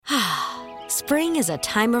Spring is a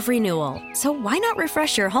time of renewal, so why not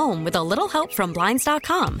refresh your home with a little help from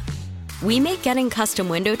Blinds.com? We make getting custom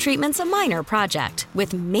window treatments a minor project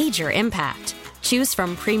with major impact. Choose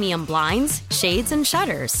from premium blinds, shades, and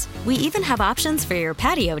shutters. We even have options for your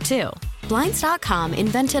patio, too. Blinds.com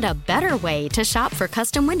invented a better way to shop for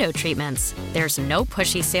custom window treatments. There's no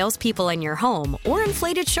pushy salespeople in your home or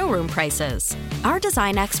inflated showroom prices. Our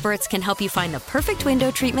design experts can help you find the perfect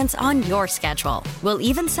window treatments on your schedule. We'll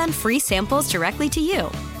even send free samples directly to you.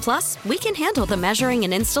 Plus, we can handle the measuring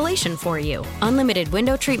and installation for you. Unlimited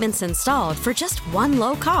window treatments installed for just one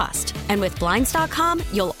low cost. And with Blinds.com,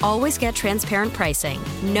 you'll always get transparent pricing.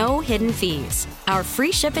 No hidden fees. Our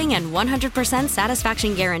free shipping and 100%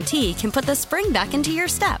 satisfaction guarantee can put the spring back into your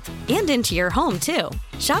step and into your home, too.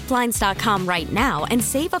 Shop Blinds.com right now and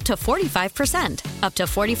save up to 45%. Up to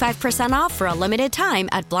 45% off for a limited time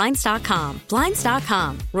at Blinds.com.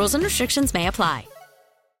 Blinds.com. Rules and restrictions may apply.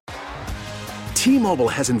 T-Mobile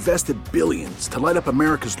has invested billions to light up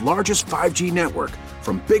America's largest 5G network,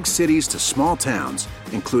 from big cities to small towns,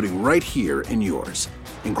 including right here in yours.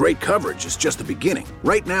 And great coverage is just the beginning.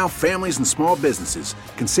 Right now, families and small businesses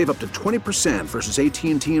can save up to 20% versus AT&T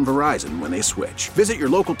and Verizon when they switch. Visit your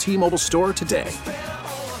local T-Mobile store today.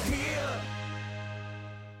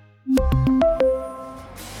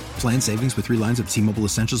 Plan savings with 3 lines of T-Mobile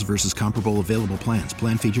Essentials versus comparable available plans.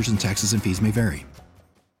 Plan features and taxes and fees may vary.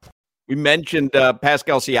 We mentioned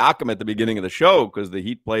Pascal Siakam at the beginning of the show because the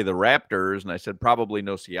Heat play the Raptors, and I said probably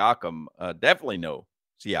no Siakam. Definitely no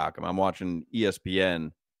Siakam. I'm watching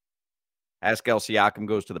ESPN. Pascal Siakam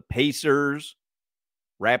goes to the Pacers.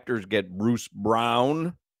 Raptors get Bruce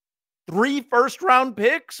Brown. 3 first-round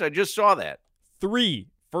picks? I just saw that. 3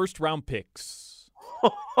 first-round picks.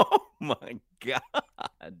 Oh, my God.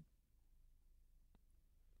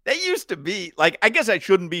 They used to be, like, I guess I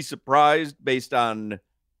shouldn't be surprised based on,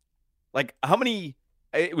 like, how many,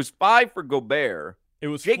 it was 5 for Gobert. It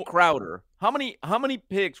was Jake Crowder. How many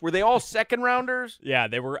picks? Were they all second rounders? Yeah,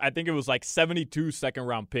 they were. I think it was like 72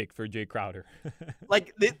 second-round pick for Jake Crowder.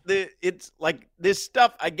 Like, it's like this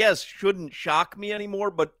stuff, I guess, shouldn't shock me anymore.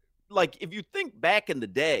 But, like, if you think back in the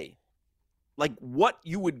day, like, what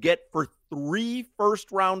you would get for 3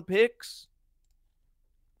 first-round picks,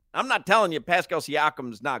 I'm not telling you Pascal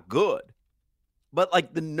Siakam's not good. But,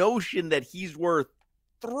 like, the notion that he's worth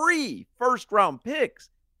 3 first-round picks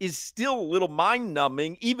is still a little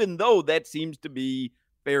mind-numbing, even though that seems to be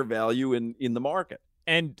fair value in the market.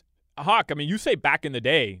 And, Hawk, I mean, you say back in the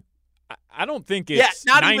day. I don't think it's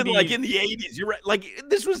not 90, even like in the 80s. You're right. Like,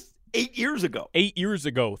 this was 8 years ago. 8 years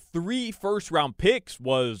ago. 3 first-round picks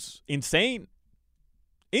was insane.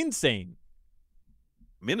 Insane.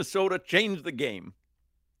 Minnesota changed the game.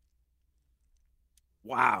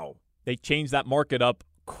 Wow. They changed that market up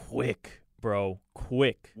quick, bro.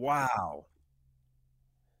 Quick. Wow.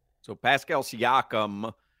 So Pascal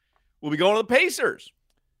Siakam will be going to the Pacers,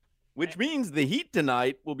 which means the Heat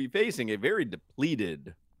tonight will be facing a very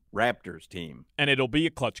depleted Raptors team. And it'll be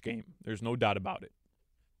a clutch game. There's no doubt about it.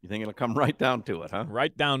 You think it'll come right down to it, huh?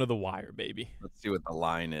 Right down to the wire, baby. Let's see what the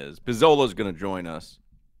line is. Pizzola's going to join us.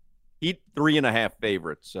 Heat 3.5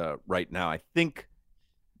 favorites right now. I think,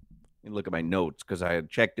 let me look at my notes because I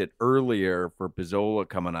had checked it earlier for Pizzola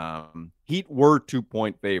coming on. Heat were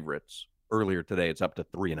 2-point favorites earlier today. It's up to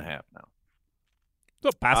 3.5 now.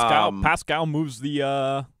 So Pascal moves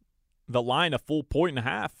the line a full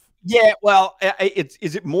 1.5. Yeah, well,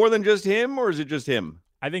 is it more than just him or is it just him?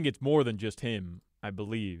 I think it's more than just him, I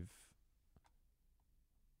believe.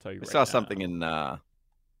 Tell you I right saw now. something in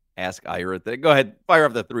Ask Ira. Go ahead, fire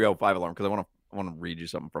up the 305 alarm because I want to read you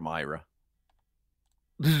something from Ira.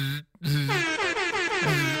 Mr.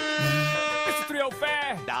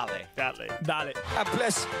 305. Dale.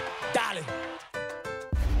 Bless. Dale.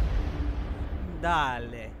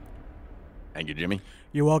 Thank you, Jimmy.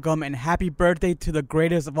 You're welcome, and happy birthday to the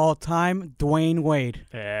greatest of all time, Dwayne Wade.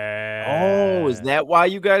 Oh, is that why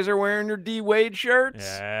you guys are wearing your D Wade shirts?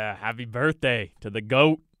 Yeah, happy birthday to the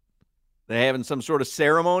GOAT. They having some sort of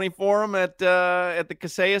ceremony for him at the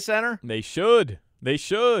Kaseya Center? They should.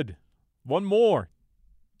 One more.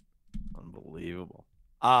 Unbelievable.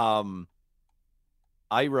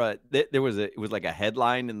 Ira, it was like a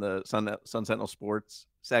headline in the Sun Sentinel Sports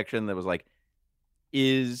section that was like,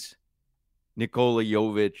 is Nikola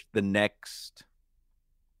Jovic the next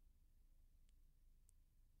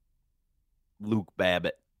Luke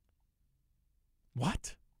Babbitt?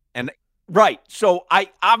 What? And right, so I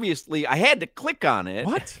had to click on it.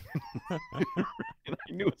 What? And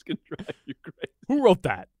I knew it was going to drive you crazy. Who wrote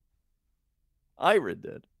that? Ira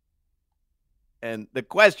did. And the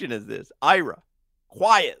question is this, Ira,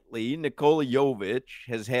 quietly, Nikola Jovic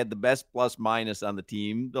has had the best plus-minus on the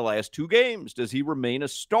team the last 2 games. Does he remain a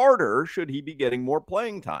starter? Should he be getting more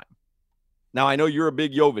playing time? Now, I know you're a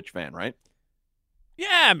big Jovic fan, right?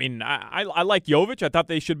 Yeah, I mean, I like Jovic. I thought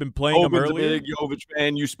they should have been playing him Tobin's earlier. a big Jovic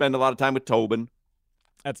fan. You spend a lot of time with Tobin.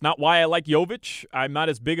 That's not why I like Jovic. I'm not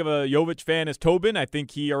as big of a Jovic fan as Tobin. I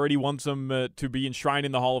think he already wants him to be enshrined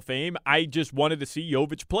in the Hall of Fame. I just wanted to see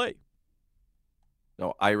Jovic play.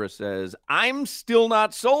 So Ira says, I'm still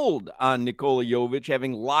not sold on Nikola Jovic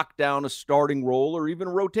having locked down a starting role or even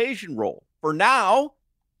a rotation role. For now,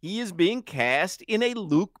 he is being cast in a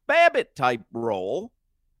Luke Babbitt type role.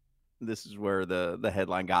 This is where the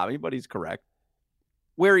headline got me, but he's correct.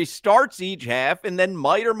 Where he starts each half and then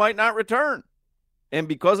might or might not return. And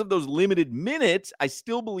because of those limited minutes, I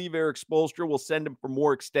still believe Eric Spoelstra will send him for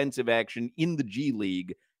more extensive action in the G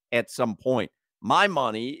League at some point. My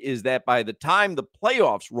money is that by the time the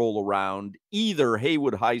playoffs roll around, either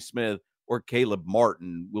Haywood Highsmith or Caleb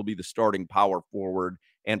Martin will be the starting power forward,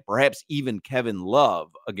 and perhaps even Kevin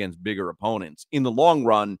Love against bigger opponents. In the long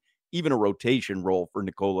run, even a rotation role for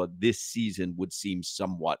Nikola this season would seem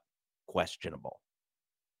somewhat questionable.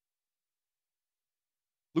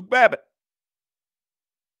 Luke Babbitt.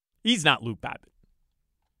 He's not Luke Babbitt.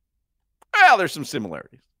 Well, there's some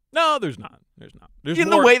similarities. No, there's not. There's in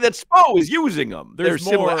more, the way that Spo is using them. There's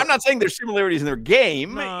more. I'm not saying there's similarities in their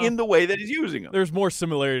game. No. In the way that he's using them. There's more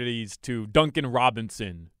similarities to Duncan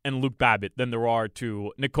Robinson and Luke Babbitt than there are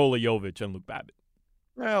to Nikola Jovic and Luke Babbitt.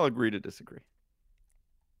 I'll agree to disagree.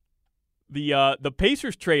 The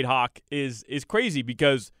Pacers trade, Hawk, is crazy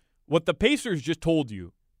because what the Pacers just told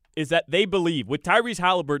you is that they believe with Tyrese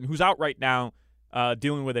Haliburton, who's out right now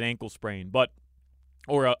dealing with an ankle sprain,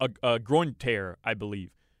 or a groin tear, I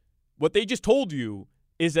believe. What they just told you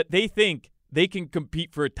is that they think they can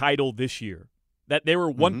compete for a title this year, that they were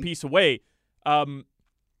one piece away.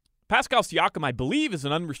 Pascal Siakam, I believe, is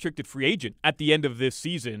an unrestricted free agent at the end of this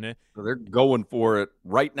season. So they're going for it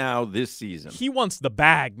right now this season. He wants the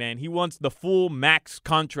bag, man. He wants the full max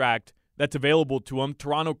contract that's available to him.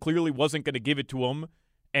 Toronto clearly wasn't going to give it to him,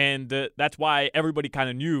 and that's why everybody kind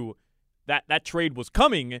of knew that trade was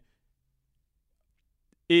coming.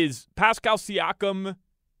 Is Pascal Siakam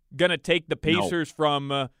going to take the Pacers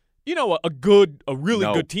from, a really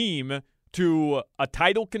good team to a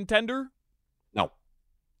title contender?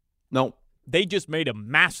 No. They just made a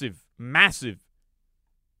massive,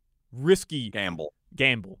 risky gamble.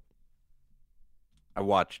 I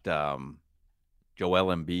watched Joel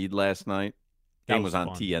Embiid last night. Game was on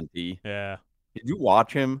fun. TNT. Yeah. Did you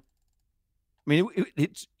watch him? I mean,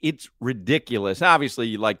 it's ridiculous. Obviously,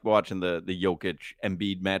 you like watching the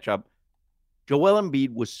Jokic-Embiid matchup. Joel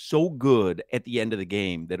Embiid was so good at the end of the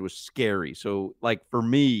game that it was scary. So, like, for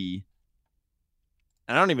me,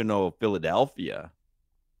 I don't even know if Philadelphia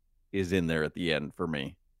is in there at the end for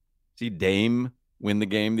me. See Dame win the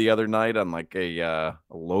game the other night on, like, a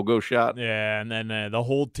logo shot. Yeah, and then the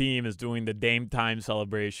whole team is doing the Dame time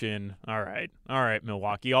celebration. All right,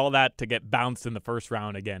 Milwaukee. All that to get bounced in the first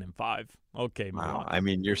round again in 5. Okay, Milwaukee. Wow. I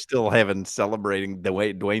mean, you're still celebrating the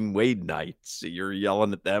Dwayne Wade nights. You're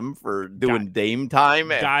yelling at them for doing Dame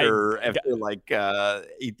time after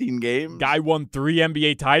 18 games. Guy won 3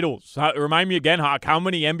 NBA titles. Remind me again, Hawk, how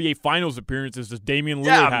many NBA Finals appearances does Damian Lillard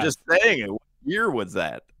have? Yeah, I'm just saying. What year was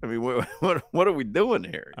that? I mean, what are we doing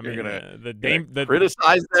here? I You're mean, gonna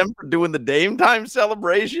criticize them for doing the Dame time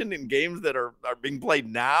celebration in games that are being played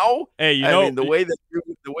now. Hey, the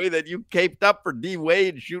way that you caped up for D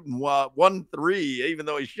Wade shooting 1-3, even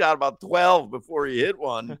though he shot about 12 before he hit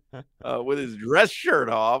one with his dress shirt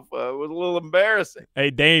off, was a little embarrassing.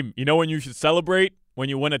 Hey, Dame, you know when you should celebrate? When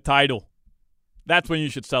you win a title. That's when you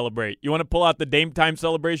should celebrate. You want to pull out the Dame time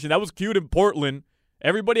celebration? That was cute in Portland.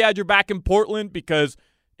 Everybody had your back in Portland because,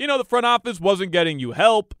 the front office wasn't getting you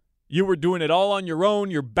help. You were doing it all on your own.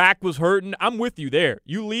 Your back was hurting. I'm with you there.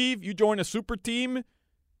 You leave, you join a super team,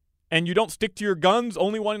 and you don't stick to your guns,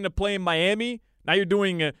 only wanting to play in Miami. Now you're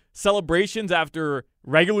doing celebrations after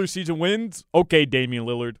regular season wins. Okay, Damian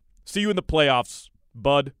Lillard. See you in the playoffs,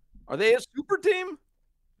 bud. Are they a super team?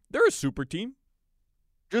 They're a super team.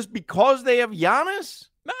 Just because they have Giannis?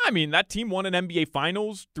 No, I mean, that team won an NBA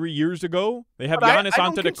Finals 3 years ago. They have But Giannis I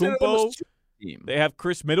don't consider them a Antetokounmpo. super team. They have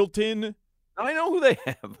Chris Middleton. I know who they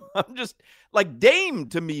have. I'm just like Dame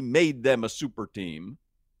to me made them a super team,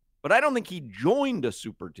 but I don't think he joined a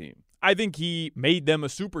super team. I think he made them a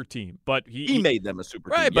super team, but he made them a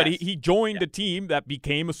super team. Right, but yes. he joined a team that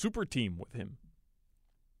became a super team with him.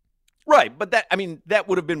 Right, but that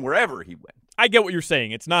would have been wherever he went. I get what you're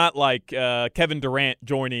saying. It's not like Kevin Durant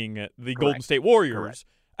joining the Golden State Warriors. Correct.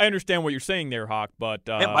 I understand what you're saying there, Hawk, but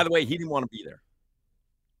And by the way, he didn't want to be there.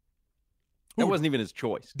 That wasn't even his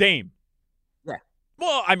choice. Dame. Yeah.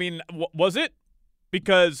 Well, I mean, was it?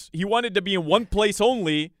 Because he wanted to be in one place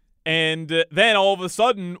only, and then all of a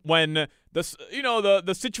sudden, when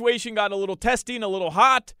the situation got a little testy and a little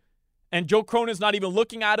hot, and Joe Cronin's not even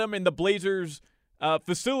looking at him in the Blazers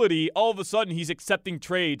facility, all of a sudden he's accepting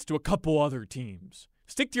trades to a couple other teams.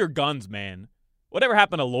 Stick to your guns, man. Whatever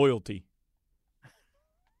happened to loyalty?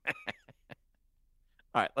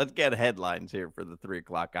 All right, let's get headlines here for the 3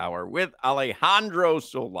 o'clock hour with Alejandro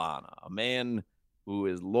Solana, a man who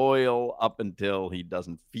is loyal up until he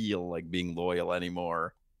doesn't feel like being loyal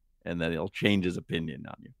anymore, and then he'll change his opinion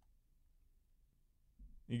on you.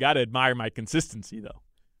 You got to admire my consistency, though.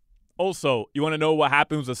 Also, you want to know what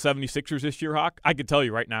happens with the 76ers this year, Hawk? I can tell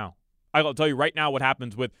you right now. I'll tell you right now what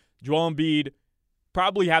happens with Joel Embiid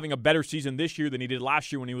probably having a better season this year than he did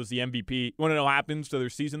last year when he was the MVP. You want to know what happens to their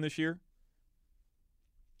season this year?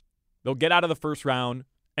 They'll get out of the first round,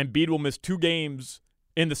 and Embiid will miss 2 games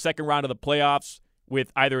in the second round of the playoffs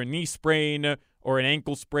with either a knee sprain or an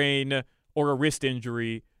ankle sprain or a wrist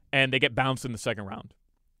injury, and they get bounced in the second round.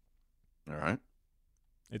 All right.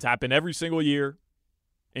 It's happened every single year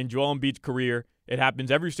in Joel Embiid's career. It happens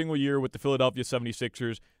every single year with the Philadelphia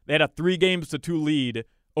 76ers. They had a 3-2 lead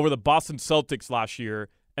over the Boston Celtics last year,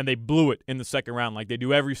 and they blew it in the second round like they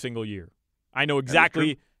do every single year. I know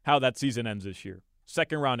exactly how that season ends this year.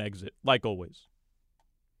 Second round exit, like always.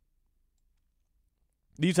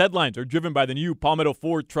 These headlines are driven by the new Palmetto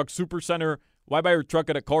Ford Truck Supercenter. Why buy your truck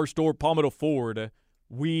at a car store? Palmetto Ford.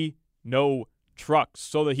 We know trucks.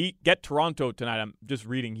 So the Heat get Toronto tonight. I'm just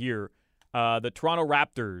reading here. The Toronto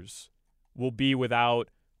Raptors will be without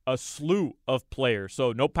a slew of players.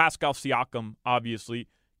 So no Pascal Siakam, obviously.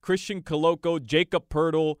 Christian Coloco, Jacob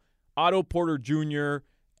Poeltl, Otto Porter Jr.,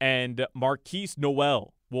 and Marquise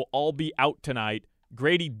Noel will all be out tonight.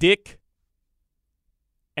 Grady Dick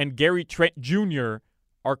and Gary Trent Jr.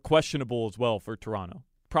 are questionable as well for Toronto.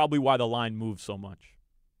 Probably why the line moves so much.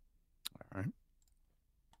 All right.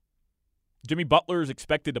 Jimmy Butler is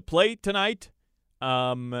expected to play tonight.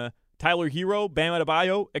 Tyler Hero, Bam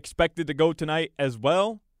Adebayo, expected to go tonight as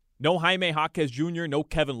well. No Jaime Jaquez Jr., no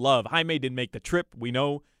Kevin Love. Jaime didn't make the trip, we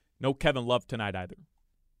know. No Kevin Love tonight either.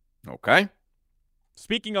 Okay.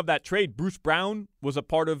 Speaking of that trade, Bruce Brown was a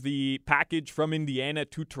part of the package from Indiana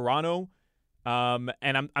to Toronto. And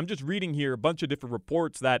I'm just reading here a bunch of different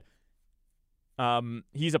reports that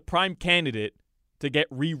he's a prime candidate to get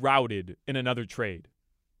rerouted in another trade.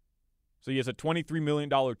 So he has a $23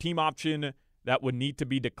 million team option that would need to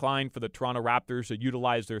be declined for the Toronto Raptors to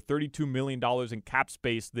utilize their $32 million in cap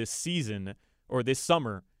space this season or this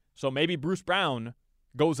summer. So maybe Bruce Brown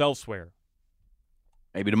goes elsewhere.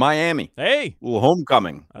 Maybe to Miami. Hey. A little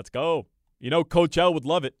homecoming. Let's go. You know Coach L would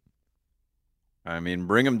love it. I mean,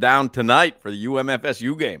 bring him down tonight for the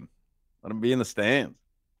UM-FSU game. Let him be in the stands.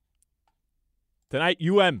 Tonight,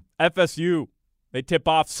 UM-FSU. They tip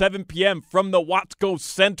off 7 p.m. from the Watsco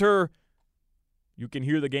Center. You can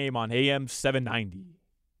hear the game on AM 790.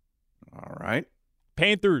 All right.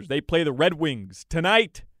 Panthers, they play the Red Wings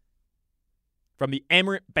tonight from the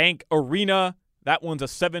Emirates Bank Arena. That one's a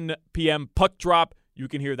 7 p.m. puck drop. You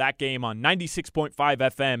can hear that game on 96.5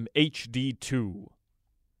 FM HD2.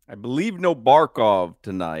 I believe no Barkov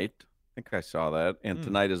tonight. I think I saw that. And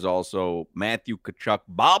tonight is also Matthew Tkachuk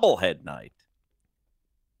bobblehead night.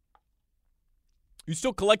 You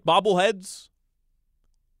still collect bobbleheads?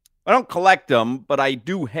 I don't collect them, but I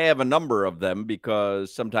do have a number of them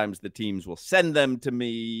because sometimes the teams will send them to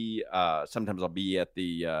me. Sometimes I'll be at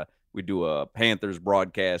we do a Panthers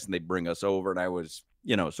broadcast and they bring us over. And I was,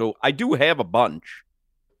 so I do have a bunch.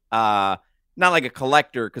 Not like a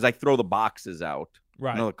collector because I throw the boxes out.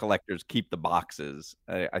 Right. The collectors keep the boxes.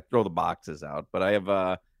 I throw the boxes out, but I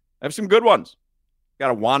have some good ones.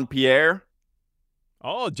 Got a Juan Pierre.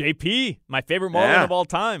 Oh, JP, my favorite Marlin of all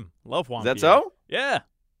time. Love Juan Pierre. Is that so? Yeah.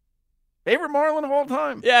 Favorite Marlin of all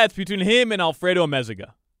time? Yeah, it's between him and Alfredo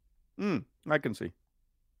Amezaga. I can see.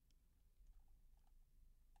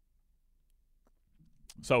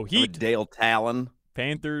 So Heat. Dale Talon.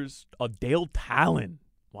 Panthers. Dale Talon.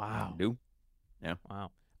 Wow. I do. Yeah. Wow.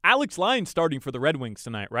 Alex Line starting for the Red Wings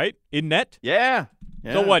tonight, right? In net? Yeah.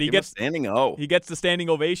 So what? He gets standing O. He gets the standing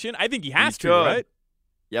ovation? I think he has to, right?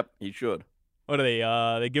 Yep, he should. What are they?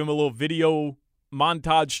 They give him a little video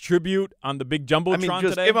montage tribute on the big Jumbotron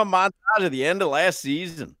just today? give him a montage at the end of last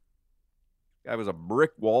season. Guy was a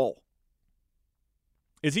brick wall.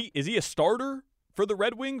 Is he a starter for the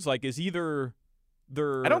Red Wings? Like, is either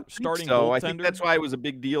their I don't starting think so. goaltender? I think that's why it was a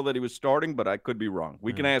big deal that he was starting, but I could be wrong.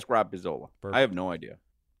 We can ask Rob Pizzola. Perfect. I have no idea.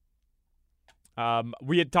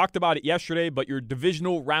 We had talked about it yesterday, but your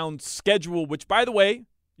divisional round schedule, which, by the way,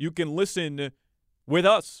 you can listen with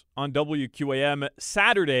us on WQAM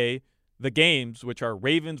Saturday. The games, which are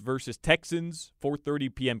Ravens versus Texans,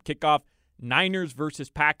 4:30 p.m. kickoff, Niners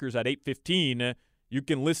versus Packers at 8:15. You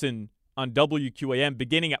can listen on WQAM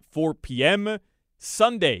beginning at 4 p.m.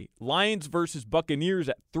 Sunday, Lions versus Buccaneers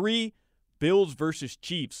at 3, Bills versus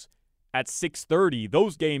Chiefs at 6:30.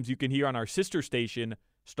 Those games you can hear on our sister station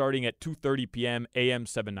starting at 2:30 p.m. AM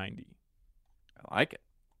 790. I like it.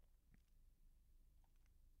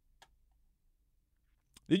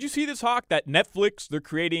 Did you see this, Hawk, that Netflix, they're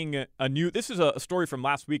creating a new – this is a story from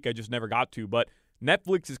last week I just never got to, but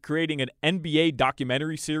Netflix is creating an NBA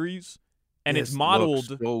documentary series, and This it's modeled –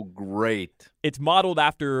 looks so great. It's modeled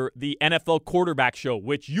after the NFL quarterback show,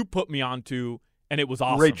 which you put me onto, and it was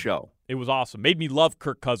awesome. Great show. It was awesome. Made me love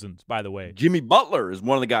Kirk Cousins, by the way. Jimmy Butler is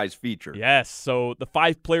one of the guys featured. Yes, so the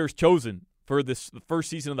 5 players chosen for the first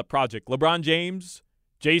season of the project. LeBron James,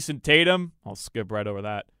 Jason Tatum – I'll skip right over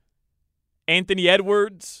that. Anthony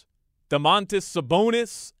Edwards, Domantas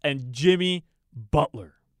Sabonis, and Jimmy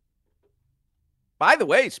Butler. By the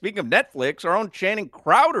way, speaking of Netflix, our own Channing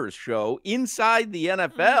Crowder's show, Inside the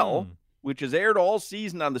NFL, which has aired all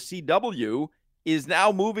season on the CW, is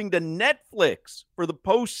now moving to Netflix for the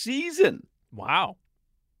postseason. Wow.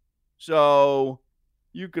 So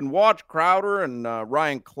you can watch Crowder and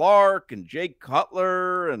Ryan Clark and Jake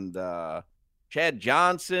Cutler and Chad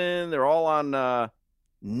Johnson. They're all on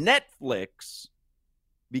Netflix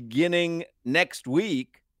beginning next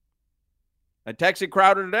week. I texted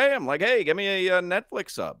Crowder today. I'm like, hey, give me a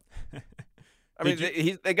Netflix sub. I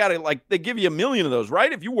mean, they got to, like, they give you 1 million of those,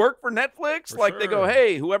 right? If you work for Netflix, For they go,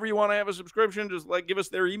 hey, whoever you want to have a subscription, just, like, give us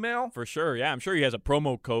their email. For sure, yeah. I'm sure he has a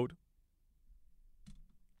promo code.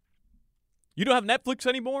 You don't have Netflix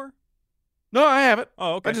anymore? No, I have it.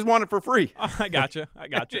 Oh, okay. I just want it for free. Oh, I gotcha.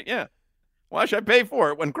 Yeah. Why should I pay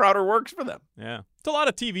for it when Crowder works for them? Yeah. It's a lot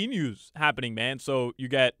of TV news happening, man. So you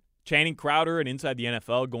get Channing Crowder and Inside the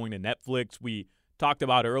NFL going to Netflix. We talked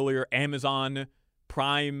about earlier Amazon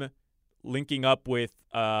Prime linking up with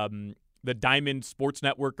the Diamond Sports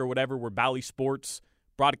Network or whatever, where Bally Sports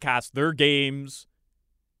broadcasts their games.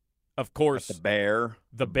 Of course, The Bear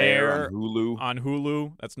on Hulu. On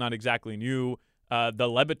Hulu. That's not exactly new. The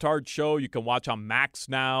Levitard show you can watch on Max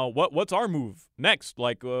now. What's our move next?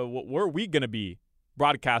 Like, where are we going to be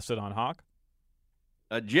broadcasted on, Hawk?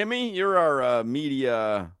 Jimmy, you're our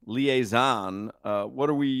media liaison. What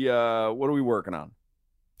are we working on?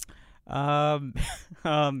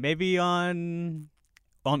 Maybe on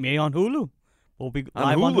Hulu. We'll be On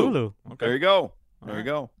live on Hulu. Hulu. Okay. There you go. All right.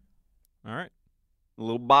 All right. A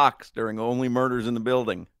little box during Only Murders in the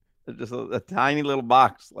Building. It's just a tiny little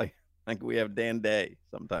box, like we have Dan Day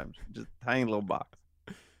sometimes. Just a tiny little box.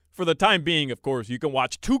 For the time being, of course, you can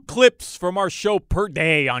watch 2 clips from our show per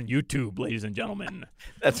day on YouTube, ladies and gentlemen.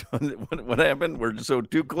 That's what happened. We're just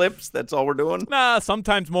 2 clips. That's all we're doing. Nah,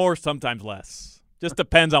 sometimes more, sometimes less. Just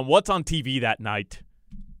depends on what's on TV that night.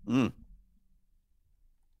 Because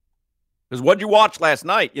what'd you watch last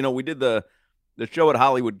night? You know, we did the show at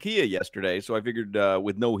Hollywood Kia yesterday, so I figured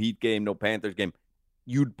with no Heat game, no Panthers game,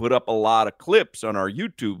 you'd put up a lot of clips on our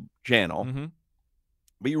YouTube channel. Mm-hmm.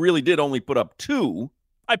 But you really did only put up 2.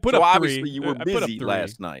 I put so up 3. obviously you were I put up busy 3.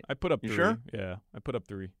 last night. I put up You 3. sure? Yeah, I put up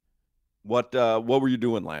 3. What were you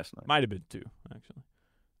doing last night? Might have been 2, actually.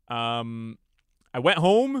 I went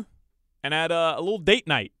home and had a little date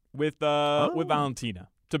night with Valentina,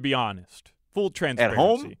 to be honest. Full transparency. At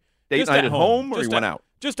home? Date night at home, or you went out?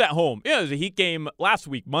 Just at home. Yeah, it was a Heat game last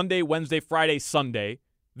week, Monday, Wednesday, Friday, Sunday.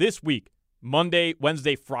 This week, Monday,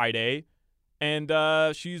 Wednesday, Friday. And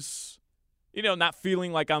she's, not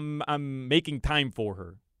feeling like I'm making time for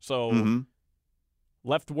her. So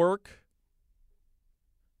left work.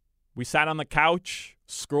 We sat on the couch,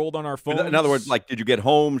 scrolled on our phones. In other words, like, did you get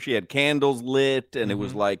home? She had candles lit, and it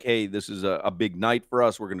was like, hey, this is a big night for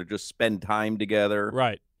us. We're going to just spend time together.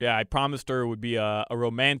 Right. Yeah, I promised her it would be a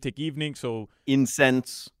romantic evening. So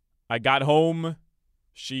incense. I got home.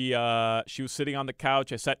 She was sitting on the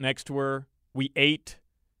couch. I sat next to her. We ate,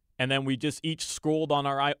 and then we just each scrolled on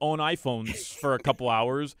our own iPhones for a couple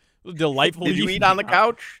hours. It was delightful. Did you eat on the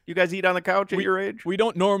couch? You guys eat on the couch at your age? We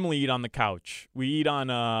don't normally eat on the couch. We eat on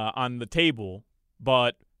the table,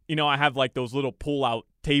 but I have like those little pull-out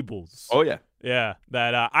tables. Oh yeah. Yeah,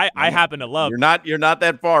 that I happen to love. You're not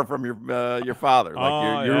that far from your father.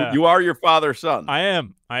 Like you are your father's son. I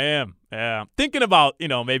am. Yeah. Thinking about,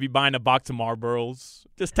 maybe buying a box of Marlboros,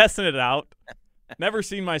 just testing it out. Never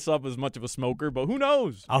seen myself as much of a smoker, but who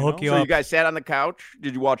knows? I'll hook you so up. You guys sat on the couch.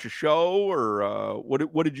 Did you watch a show, or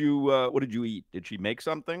what did you eat? Did she make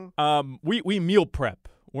something? We meal prep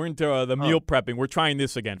We're into the meal prepping. We're trying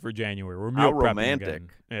this again for January. We're meal How prepping romantic.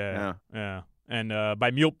 again. Yeah. And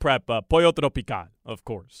by meal prep, pollo tropical, of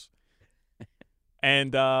course.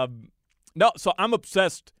 And no, so I'm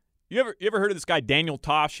obsessed. You ever heard of this guy Daniel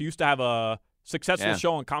Tosh? He used to have a successful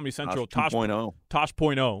show on Comedy Central, Tosh 2.0.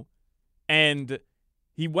 Tosh.0. And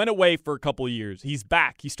he went away for a couple of years. He's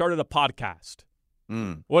back. He started a podcast.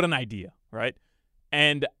 What an idea, right?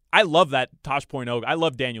 And I love that Tosh.0. I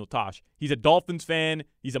love Daniel Tosh. He's a Dolphins fan.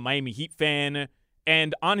 He's a Miami Heat fan.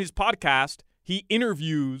 And on his podcast, he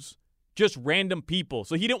interviews just random people.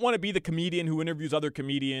 So he didn't want to be the comedian who interviews other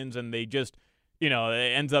comedians, and they just, it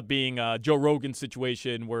ends up being a Joe Rogan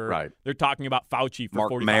situation where they're talking about Fauci for 45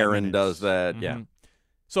 minutes. Mark Maron does that, yeah.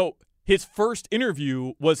 So his first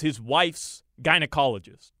interview was his wife's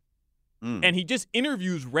gynecologist. And he just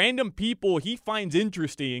interviews random people he finds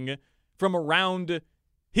interesting from around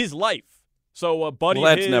his life. So a buddy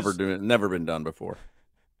of his... Well, that's never been done before.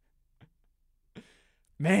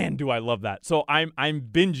 Man, do I love that. So I'm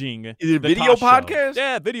binging. Is it a video podcast?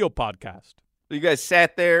 Yeah, video podcast. So you guys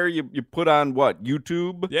sat there, you put on what,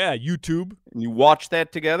 YouTube? Yeah, YouTube. And you watched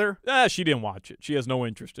that together? She didn't watch it. She has no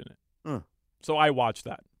interest in it. So I watched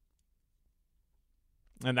that.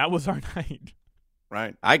 And that was our night.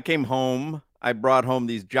 Right. I came home. I brought home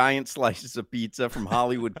these giant slices of pizza from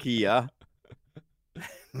Hollywood Kia.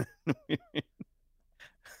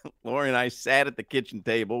 Lori and I sat at the kitchen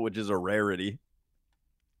table, which is a rarity.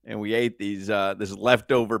 And we ate these this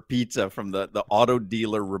leftover pizza from the auto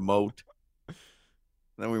dealer remote.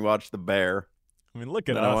 Then we watched the Bear. I mean, look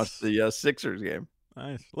at us. I watched the Sixers game.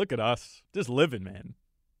 Nice. Look at us. Just living, man.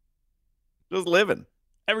 Just living.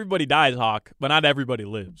 Everybody dies, Hawk, but not everybody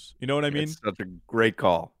lives. You know what I mean? It's such a great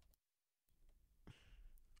call.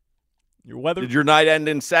 Your weather? Did your night end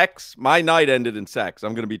in sex? My night ended in sex.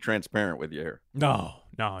 I'm going to be transparent with you here. No.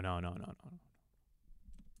 No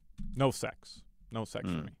sex. No sex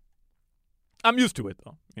for me. I'm used to it,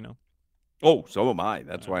 though, Oh, so am I.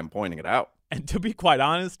 That's why I'm pointing it out. And to be quite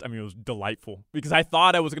honest, it was delightful because I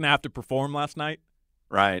thought I was going to have to perform last night.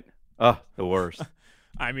 Right. Oh, the worst.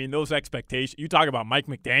 Those expectations. You talk about Mike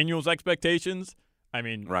McDaniel's expectations.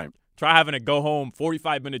 Right. Try having to go home,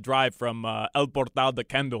 45-minute drive from El Portal de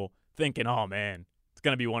Kendall, thinking, oh, man, it's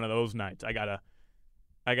going to be one of those nights. I gotta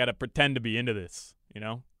pretend to be into this,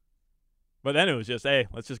 But then it was just, hey,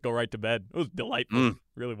 let's just go right to bed. It was delightful. It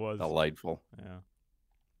really was. Delightful. Yeah.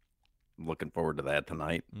 I'm looking forward to that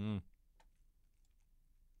tonight.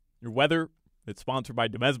 Your weather, it's sponsored by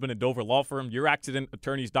Demesman and Dover Law Firm.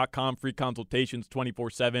 YourAccidentAttorneys.com. Free consultations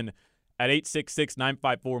 24/7 at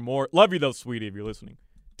 866-954-MORE. Love you, though, sweetie, if you're listening.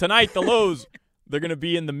 Tonight, the lows, they're going to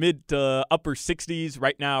be in the mid to upper 60s.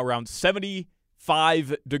 Right now, around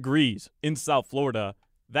 75 degrees in South Florida.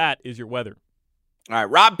 That is your weather. All right,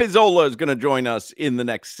 Rob Pizzola is going to join us in the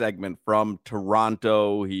next segment from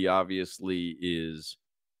Toronto. He obviously is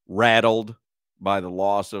rattled by the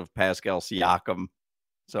loss of Pascal Siakam.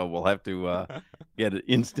 So we'll have to get an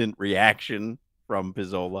instant reaction from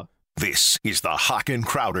Pizzola. This is the Hawk and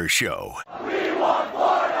Crowder Show. We want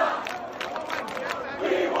Florida!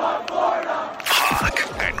 We want Florida!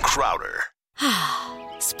 Hawk and Crowder.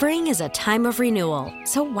 Spring is a time of renewal,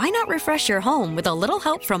 so why not refresh your home with a little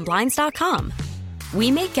help from Blinds.com?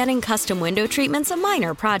 We make getting custom window treatments a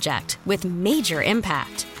minor project with major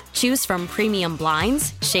impact. Choose from premium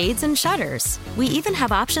blinds, shades, and shutters. We even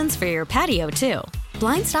have options for your patio, too.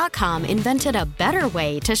 Blinds.com invented a better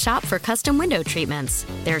way to shop for custom window treatments.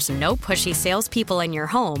 There's no pushy salespeople in your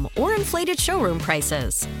home or inflated showroom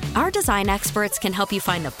prices. Our design experts can help you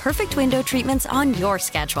find the perfect window treatments on your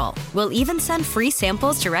schedule. We'll even send free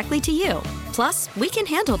samples directly to you. Plus, we can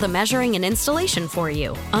handle the measuring and installation for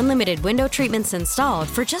you. Unlimited window treatments installed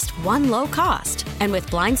for just one low cost. And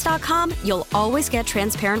with Blinds.com, you'll always get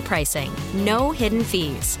transparent pricing. No hidden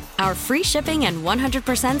fees. Our free shipping and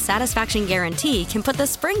 100% satisfaction guarantee can put the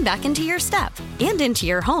spring back into your step and into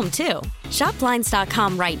your home, too. Shop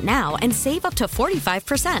Blinds.com right now and save up to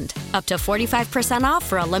 45%. Up to 45% off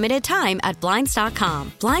for a limited time at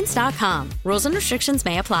Blinds.com. Blinds.com. Rules and restrictions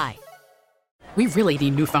may apply. We really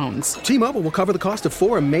need new phones. T-Mobile will cover the cost of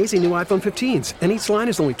 4 amazing new iPhone 15s, and each line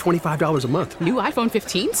is only $25 a month. New iPhone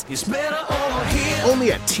 15s? It's better over here.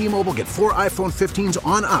 Only at T-Mobile, get 4 iPhone 15s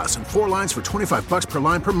on us and 4 lines for $25 per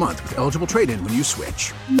line per month with eligible trade-in when you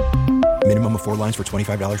switch. Minimum of 4 lines for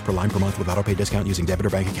 $25 per line per month with autopay discount using debit or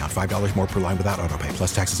bank account. $5 more per line without autopay,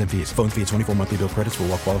 plus taxes and fees. Phone fee at 24 monthly bill credits for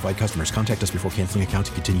well-qualified customers. Contact us before canceling account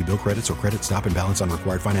to continue bill credits or credit stop and balance on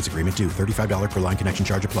required finance agreement due. $35 per line connection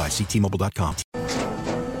charge applies. See T-Mobile.com.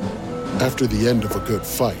 After the end of a good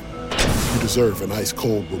fight, you deserve an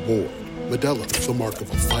ice-cold reward. Modelo is the mark of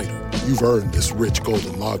a fighter. You've earned this rich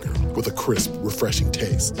golden lager with a crisp, refreshing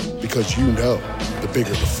taste. Because you know, the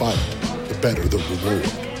bigger the fight, the better the reward.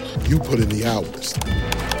 You put in the hours,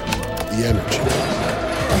 the energy,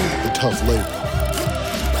 the tough labor.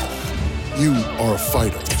 You are a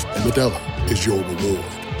fighter, and Modelo is your reward.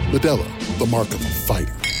 Modelo, the mark of a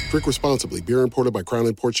fighter. Drink responsibly. Beer imported by Crown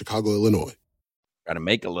Imports, Chicago, Illinois. Got to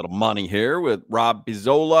make a little money here with Rob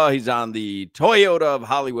Pizzola. He's on the Toyota of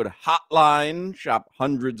Hollywood hotline. Shop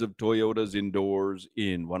hundreds of Toyotas indoors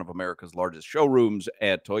in one of America's largest showrooms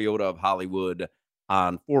at Toyota of Hollywood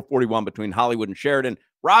on 441 between Hollywood and Sheridan.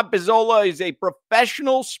 Rob Pizzola is a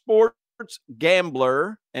professional sports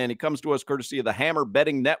gambler, and he comes to us courtesy of the Hammer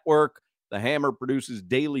Betting Network. The Hammer produces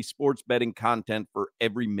daily sports betting content for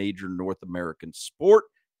every major North American sport.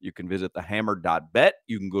 You can visit thehammer.bet.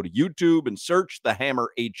 You can go to YouTube and search the Hammer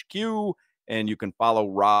HQ, and you can follow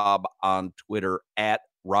Rob on Twitter at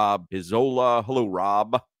Rob Pizzola. Hello,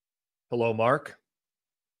 Rob. Hello, Mark.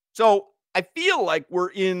 So I feel like we're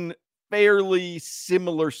in fairly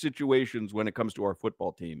similar situations when it comes to our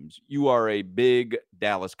football teams. You are a big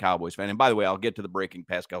Dallas Cowboys fan. And by the way, I'll get to the breaking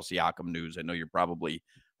Pascal Siakam news. I know you're probably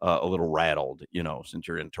a little rattled, since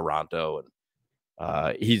you're in Toronto,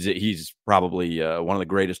 and he's probably one of the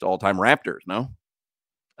greatest all-time Raptors. No,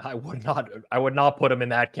 I would not put him in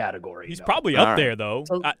that category. He's probably up there, though.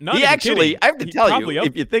 So, he actually, I have to tell you,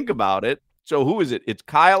 if you think about it. So who is it? It's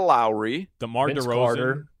Kyle Lowry, Vince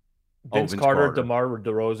Carter, DeMar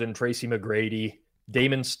DeRozan, Tracy McGrady,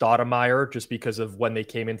 Damon Stoudemire, just because of when they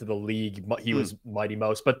came into the league, he was Mighty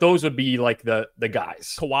Mouse. But those would be like the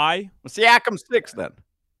guys. Kawhi, Siakam's 6 then.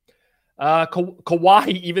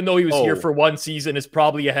 Kawhi, even though he was here for one season, is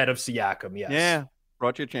probably ahead of Siakam. Yes. Yeah.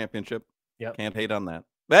 Brought you a championship. Yep. Can't hate on that.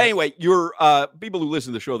 But anyway, your people who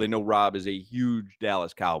listen to the show, they know Rob is a huge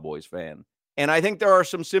Dallas Cowboys fan. And I think there are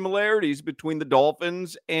some similarities between the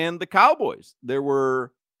Dolphins and the Cowboys. There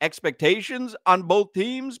were expectations on both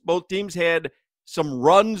teams. Both teams had some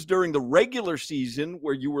runs during the regular season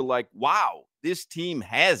where you were like, wow, this team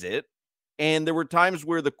has it. And there were times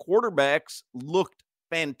where the quarterbacks looked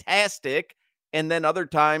fantastic, and then other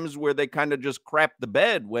times where they kind of just crapped the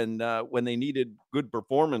bed when they needed good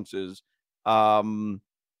performances. How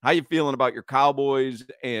you feeling about your Cowboys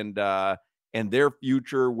and their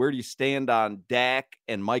future? Where do you stand on Dak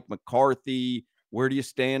and Mike McCarthy? Where do you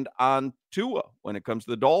stand on Tua when it comes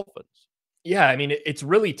to the Dolphins? Yeah, I mean, it's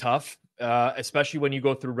really tough, especially when you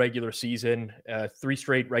go through regular season, 3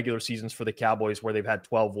 straight regular seasons for the Cowboys where they've had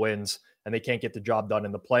 12 wins and they can't get the job done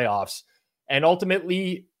in the playoffs. And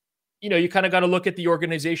ultimately, you kind of got to look at the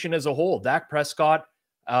organization as a whole. Dak Prescott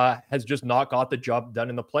has just not got the job done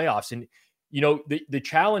in the playoffs. And, the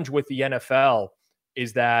challenge with the NFL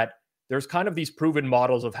is that there's kind of these proven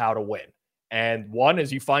models of how to win. And one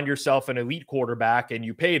is you find yourself an elite quarterback and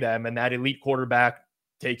you pay them, and that elite quarterback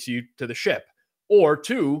takes you to the ship. Or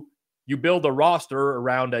 2, you build a roster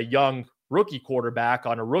around a young rookie quarterback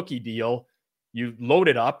on a rookie deal. You load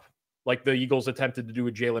it up, like the Eagles attempted to do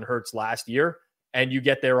with Jalen Hurts last year, and you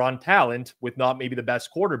get there on talent with not maybe the best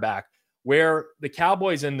quarterback. Where the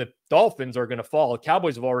Cowboys and the Dolphins are going to fall.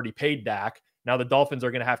 Cowboys have already paid Dak. Now the Dolphins are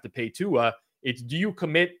going to have to pay Tua. It's, do you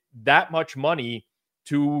commit that much money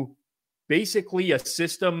to basically a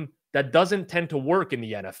system that doesn't tend to work in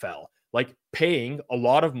the NFL? Like paying a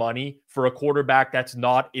lot of money for a quarterback that's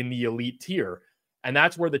not in the elite tier. And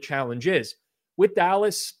that's where the challenge is. With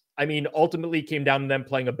Dallas, I mean, ultimately it came down to them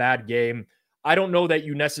playing a bad game. I don't know that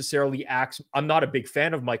you necessarily I'm not a big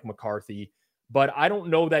fan of Mike McCarthy, but I don't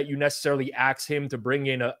know that you necessarily ask him to bring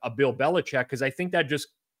in a Bill Belichick, because I think that just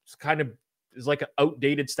kind of is like an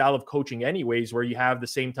outdated style of coaching anyways, where you have the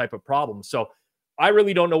same type of problems. So I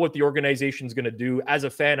really don't know what the organization is going to do. As a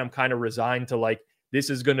fan, I'm kind of resigned to like, this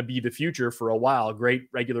is going to be the future for a while. Great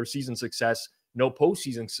regular season success, no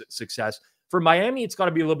postseason success. For Miami, it's got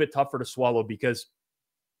to be a little bit tougher to swallow, because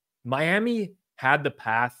Miami had the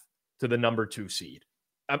path to the number 2 seed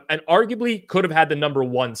and arguably could have had the number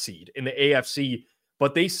 1 seed in the AFC,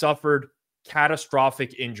 but they suffered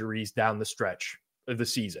catastrophic injuries down the stretch of the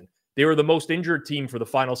season. They were the most injured team for the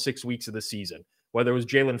final 6 weeks of the season, whether it was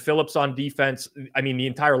Jalen Phillips on defense. I mean, the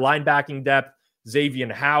entire linebacking depth,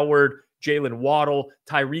 Xavier Howard, Jalen Waddle,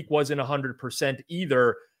 Tyreek wasn't 100%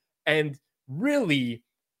 either. And really,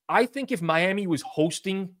 I think if Miami was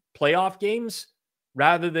hosting playoff games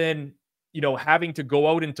rather than, having to go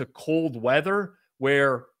out into cold weather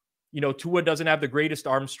where, Tua doesn't have the greatest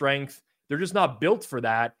arm strength, they're just not built for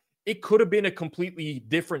that, it could have been a completely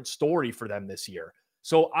different story for them this year.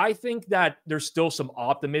 So I think that there's still some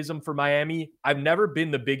optimism for Miami. I've never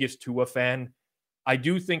been the biggest Tua fan. I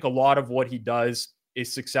do think a lot of what he does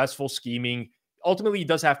is successful scheming. Ultimately, he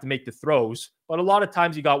does have to make the throws, but a lot of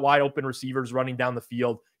times you got wide open receivers running down the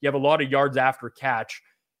field. You have a lot of yards after catch,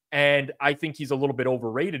 and I think he's a little bit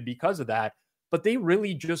overrated because of that. But they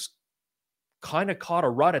really just kind of caught a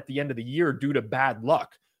rut at the end of the year due to bad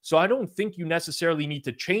luck. So I don't think you necessarily need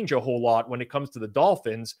to change a whole lot when it comes to the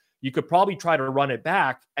Dolphins. You could probably try to run it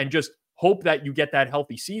back and just hope that you get that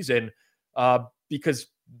healthy season because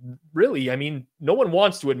really, I mean, no one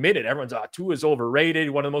wants to admit it. Everyone's, Tua is overrated,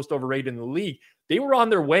 one of the most overrated in the league. They were on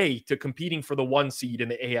their way to competing for the 1 seed in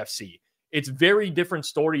the AFC. It's a very different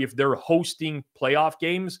story if they're hosting playoff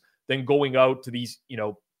games than going out to these,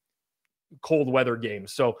 cold weather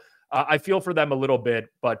games. So I feel for them a little bit,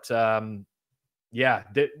 but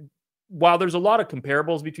while there's a lot of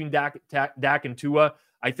comparables between Dak and Tua,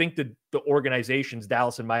 I think that the organizations,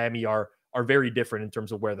 Dallas and Miami, are very different in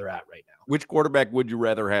terms of where they're at right now. Which quarterback would you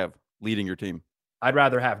rather have leading your team? I'd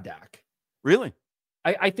rather have Dak. Really?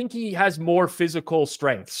 I think he has more physical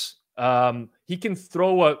strengths. He can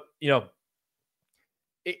throw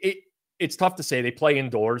it's tough to say. They play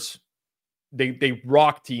indoors. They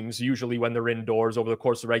rock teams usually when they're indoors over the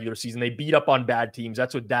course of the regular season. They beat up on bad teams.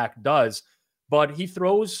 That's what Dak does. But he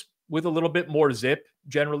throws with a little bit more zip,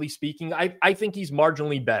 generally speaking. I think he's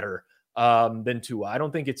marginally better than Tua. I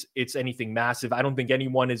don't think it's anything massive. I don't think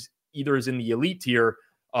anyone is in the elite tier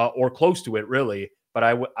or close to it, really. But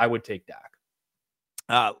I would take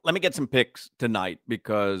Dak. Let me get some picks tonight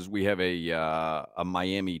because we have a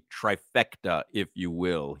Miami trifecta, if you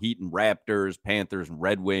will. Heat and Raptors, Panthers and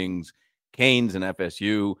Red Wings, Canes and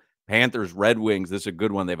FSU. Panthers, Red Wings, this is a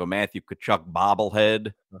good one. They have a Matthew Tkachuk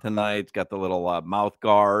bobblehead tonight. It's got the little mouth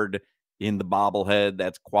guard in the bobblehead.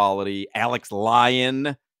 That's quality. Alex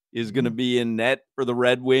Lyon is going to be in net for the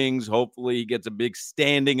Red Wings. Hopefully he gets a big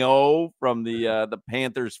standing O from the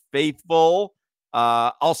Panthers faithful.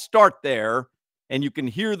 I'll start there, and you can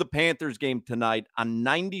hear the Panthers game tonight on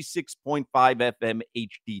 96.5 FM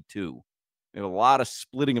HD2. We have a lot of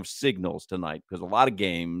splitting of signals tonight because a lot of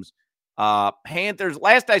games. Panthers,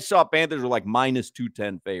 last I saw, Panthers were like minus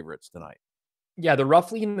 210 favorites tonight. Yeah, they're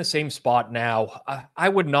roughly in the same spot now. I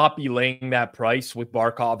would not be laying that price with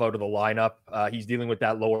Barkov out of the lineup. He's dealing with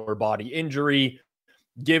that lower body injury.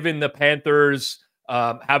 Given the Panthers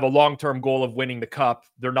have a long-term goal of winning the cup,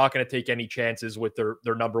 they're not going to take any chances with their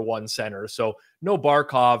number one center. So no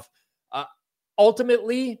Barkov.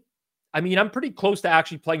 Ultimately, I mean, I'm pretty close to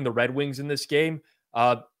actually playing the Red Wings in this game.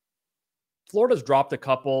 Florida's dropped a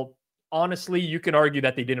couple. Honestly, you can argue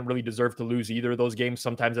that they didn't really deserve to lose either of those games.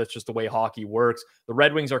 Sometimes that's just the way hockey works. The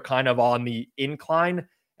Red Wings are kind of on the incline,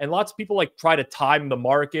 and lots of people try to time the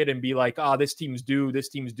market and be like, this team's due, this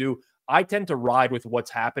team's due. I tend to ride with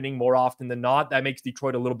what's happening more often than not. That makes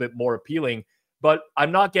Detroit a little bit more appealing, but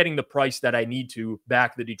I'm not getting the price that I need to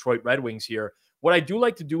back the Detroit Red Wings here. What I do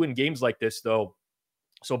like to do in games like this, though,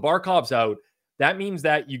 so Barkov's out. That means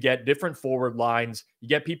that you get different forward lines. You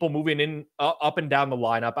get people moving in up and down the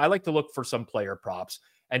lineup. I like to look for some player props.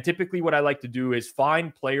 And typically what I like to do is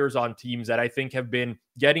find players on teams that I think have been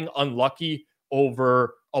getting unlucky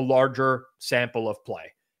over a larger sample of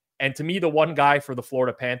play. And to me, the one guy for the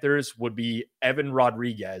Florida Panthers would be Evan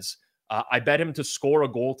Rodriguez. I bet him to score a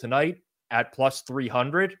goal tonight at plus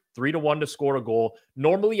 300, 3-1 to score a goal.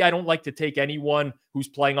 Normally, I don't like to take anyone who's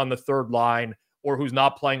playing on the third line or who's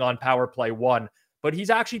not playing on power play 1, but he's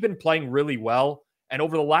actually been playing really well. And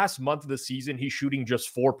over the last month of the season, he's shooting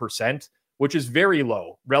just 4%, which is very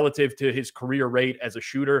low relative to his career rate as a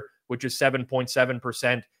shooter, which is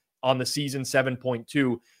 7.7% on the season,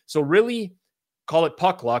 7.2. So really call it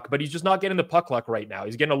puck luck, but he's just not getting the puck luck right now.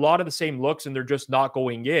 He's getting a lot of the same looks and they're just not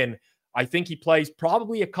going in. I think he plays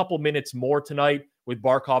probably a couple minutes more tonight with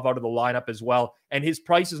Barkov out of the lineup as well. And his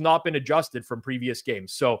price has not been adjusted from previous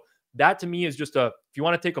games. So that to me is just if you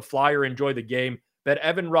want to take a flyer, enjoy the game, bet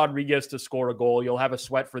Evan Rodriguez to score a goal. You'll have a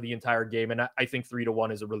sweat for the entire game. And I think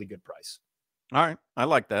 3-1 is a really good price. All right. I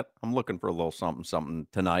like that. I'm looking for a little something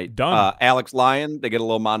tonight. Done. Alex Lyon, they get a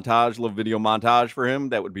little video montage for him.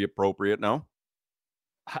 That would be appropriate, no?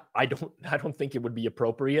 I don't think it would be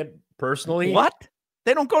appropriate personally. What?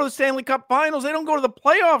 They don't go to the Stanley Cup Finals. They don't go to the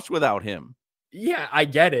playoffs without him. Yeah, I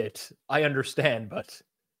get it. I understand, but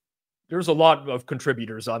there's a lot of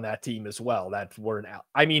contributors on that team as well that weren't out.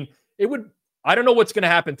 I mean, I don't know what's going to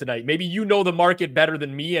happen tonight. Maybe you know the market better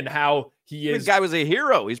than me and how he is. This guy was a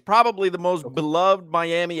hero. He's probably the most beloved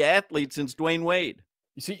Miami athlete since Dwayne Wade.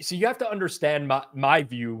 So you have to understand my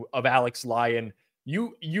view of Alex Lyon.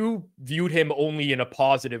 You viewed him only in a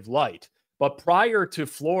positive light, But prior to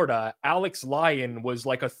Florida, Alex Lyon was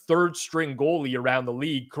like a third-string goalie around the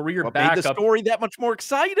league, career backup. Made the story that much more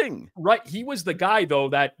exciting. Right. He was the guy, though,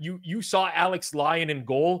 that you saw Alex Lyon in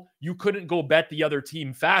goal. You couldn't go bet the other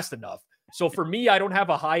team fast enough. So for me, I don't have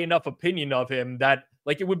a high enough opinion of him that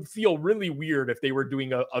like it would feel really weird if they were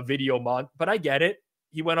doing a video month. But I get it.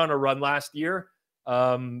 He went on a run last year.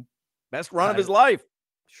 Best run of his life.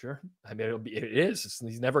 Sure. I mean, it is.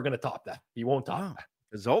 He's never going to top that. He won't top that.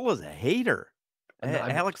 Pizzola's a hater.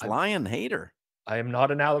 Alex Lyon hater. I am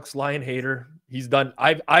not an Alex Lyon hater. He's done.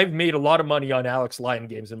 I've made a lot of money on Alex Lyon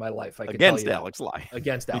games in my life. Against Alex Lyon.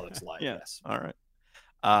 Against Alex Lyon. Yes. All right.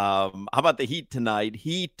 How about the Heat tonight?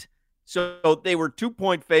 Heat. So they were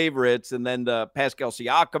 2-point favorites, and then the Pascal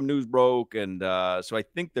Siakam news broke, and so I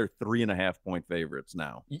think they're 3.5-point favorites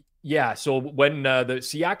now. Yeah. So when the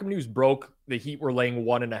Siakam news broke, the Heat were laying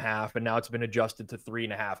 1.5, and now it's been adjusted to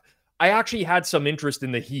 3.5. I actually had some interest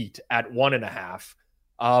in the Heat at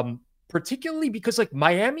 1.5, particularly because like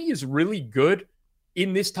Miami is really good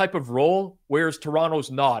in this type of role, whereas Toronto's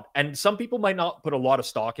not. And some people might not put a lot of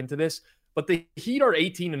stock into this, but the Heat are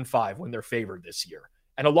 18-5 when they're favored this year.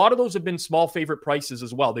 And a lot of those have been small favorite prices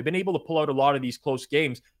as well. They've been able to pull out a lot of these close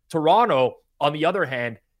games. Toronto, on the other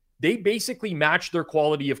hand, they basically match their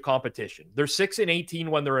quality of competition. They're 6-18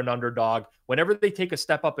 when they're an underdog. Whenever they take a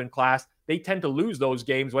step up in class, they tend to lose those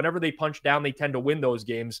games. Whenever they punch down, they tend to win those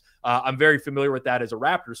games. I'm very familiar with that as a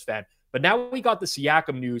Raptors fan. But now we got the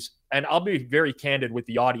Siakam news, and I'll be very candid with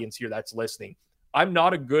the audience here that's listening. I'm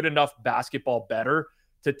not a good enough basketball bettor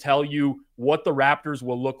to tell you what the Raptors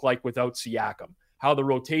will look like without Siakam, how the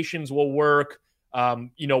rotations will work, how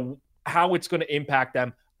it's going to impact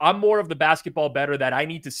them. I'm more of the basketball bettor that I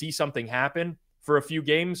need to see something happen for a few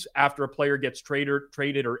games after a player gets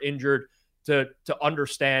traded or injured to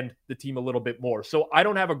understand the team a little bit more. So I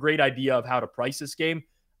don't have a great idea of how to price this game.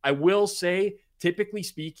 I will say, typically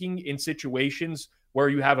speaking, in situations where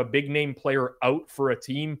you have a big name player out for a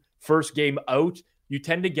team, first game out, you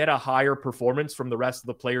tend to get a higher performance from the rest of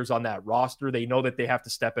the players on that roster. They know that they have to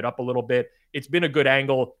step it up a little bit. It's been a good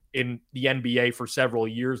angle in the NBA for several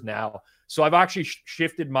years now. So I've actually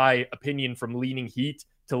shifted my opinion from leaning Heat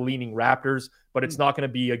to leaning Raptors, but it's not going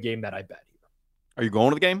to be a game that I bet either. Are you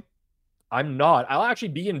going to the game? I'm not. I'll actually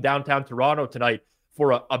be in downtown Toronto tonight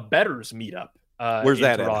for a bettors meetup. Where's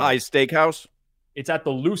that Toronto. At? High Steakhouse? It's at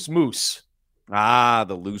the Loose Moose. Ah,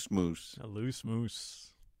 the Loose Moose. A Loose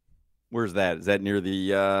Moose. Where's that? Is that near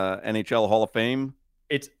the NHL Hall of Fame?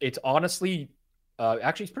 It's honestly,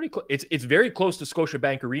 actually, it's pretty close. It's very close to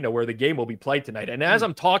Scotiabank Arena where the game will be played tonight. And as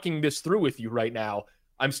I'm talking this through with you right now,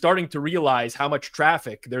 I'm starting to realize how much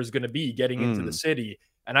traffic there's going to be getting into the city.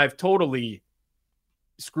 And I've totally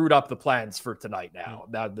screwed up the plans for tonight now.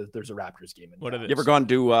 Now that there's a Raptors game. You ever gone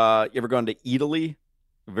to Italy?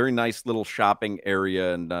 A very nice little shopping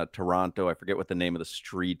area in Toronto. I forget what the name of the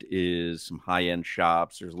street is. Some high-end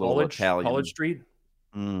shops. There's a little Italian. College Street?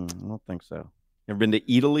 I don't think so. You ever been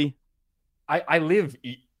to Italy? I live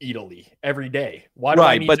Italy every day. Why do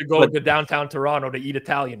I need to go to downtown Toronto to eat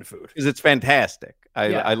Italian food? Because it's fantastic.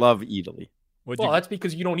 I love Italy. That's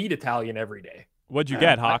because you don't eat Italian every day. What'd you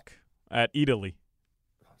get, Hawk, at Italy?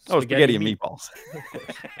 Spaghetti and meatballs.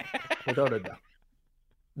 Without a doubt.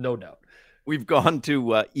 No doubt. We've gone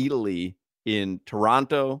to Italy in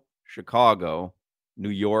Toronto, Chicago, New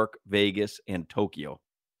York, Vegas, and Tokyo.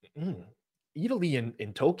 Italy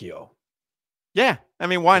in Tokyo. Yeah. I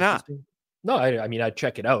mean, why not? No, I mean, I'd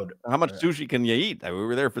check it out. How much sushi can you eat? We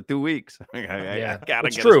were there for 2 weeks. I gotta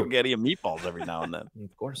get spaghetti and meatballs every now and then.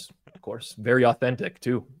 Of course. Very authentic,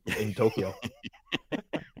 too, in Tokyo.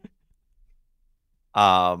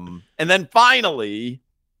 And then finally,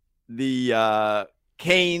 the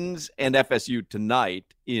Canes and FSU tonight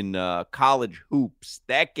in college hoops.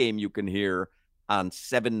 That game you can hear on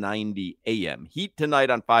 790 AM. Heat tonight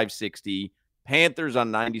on 560. Panthers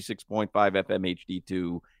on 96.5 FM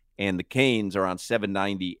HD2. And the Canes are on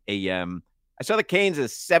 790 AM. I saw the Canes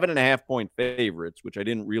as 7.5-point favorites, which I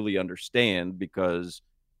didn't really understand because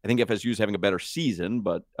I think FSU is having a better season.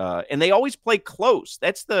 But and they always play close.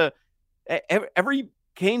 That's every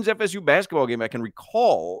Canes FSU basketball game I can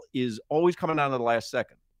recall is always coming down to the last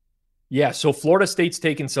second. Yeah, so Florida State's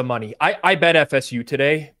taking some money. I bet FSU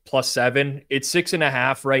today, +7. It's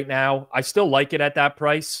 6.5 right now. I still like it at that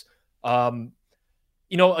price.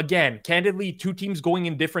 Again, candidly, two teams going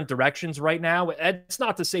in different directions right now. It's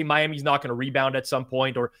not to say Miami's not going to rebound at some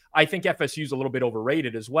point, or I think FSU's a little bit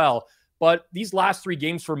overrated as well. But these last 3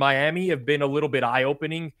 games for Miami have been a little bit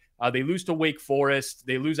eye-opening. They lose to Wake Forest.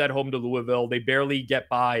 They lose at home to Louisville. They barely get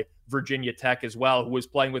by Virginia Tech as well, who was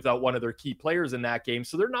playing without one of their key players in that game.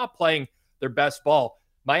 So they're not playing their best ball.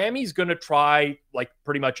 Miami's going to try, like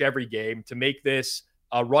pretty much every game, to make this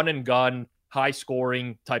a run and gun, high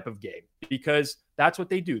scoring type of game, because that's what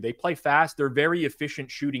they do. They play fast. They're a very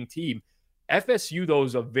efficient shooting team. FSU, though,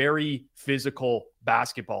 is a very physical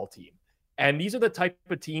basketball team. And these are the type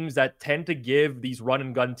of teams that tend to give these run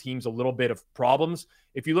and gun teams a little bit of problems.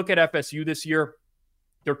 If you look at FSU this year,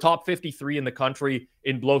 they're top 53 in the country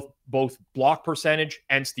in both block percentage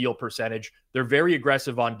and steal percentage. They're very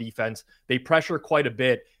aggressive on defense. They pressure quite a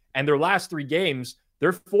bit. And their last 3 games,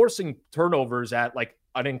 they're forcing turnovers at like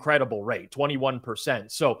an incredible rate,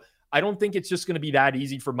 21%. So I don't think it's just going to be that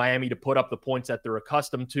easy for Miami to put up the points that they're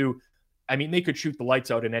accustomed to. I mean, they could shoot the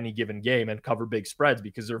lights out in any given game and cover big spreads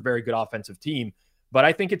because they're a very good offensive team. But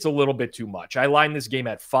I think it's a little bit too much. I line this game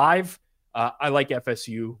at 5. I like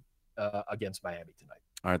FSU against Miami tonight.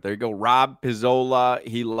 All right, there you go. Rob Pizzola,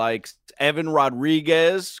 he likes Evan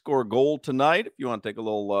Rodriguez score a goal tonight. If you want to take a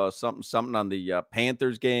little something on the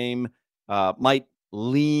Panthers game, might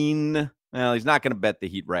lean. Well, he's not going to bet the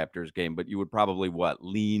Heat Raptors game, but you would probably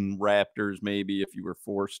lean Raptors maybe if you were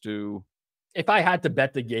forced to. If I had to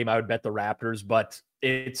bet the game, I would bet the Raptors, but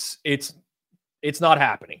it's not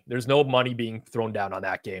happening. There's no money being thrown down on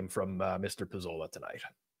that game from Mr. Pizzola tonight.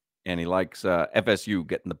 And he likes FSU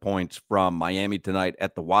getting the points from Miami tonight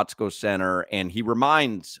at the Watsco Center. And he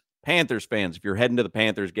reminds Panthers fans, if you're heading to the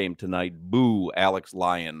Panthers game tonight, boo Alex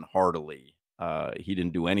Lyon heartily. He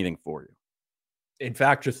didn't do anything for you. In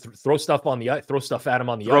fact, just throw stuff on the ice. Throw stuff at him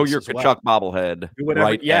on the throw ice. Throw your Kachuk bobblehead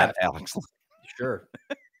right at Alex. Sure.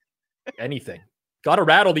 Anything. Got to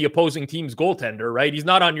rattle the opposing team's goaltender, right? He's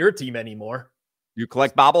not on your team anymore. You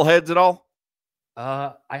collect bobbleheads at all?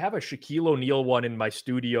 I have a Shaquille O'Neal one in my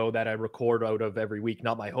studio that I record out of every week,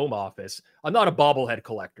 not my home office. I'm not a bobblehead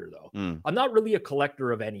collector, though. I'm not really a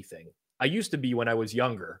collector of anything. I used to be when I was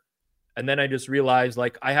younger. And then I just realized,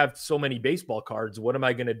 like, I have so many baseball cards. What am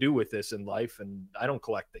I going to do with this in life? And I don't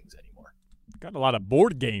collect things anymore. Got a lot of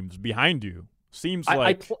board games behind you. Seems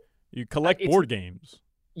like you collect board games.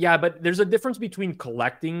 Yeah, but there's a difference between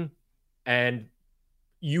collecting and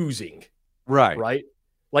using. Right. Right?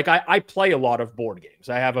 Like, I play a lot of board games.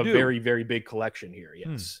 I have a very, very big collection here,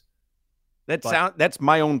 yes. That's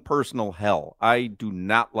my own personal hell. I do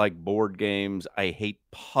not like board games. I hate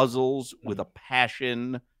puzzles with a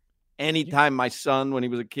passion. Anytime my son, when he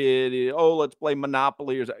was a kid, let's play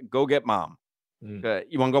Monopoly, or go get mom. You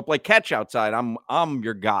want to go play catch outside? I'm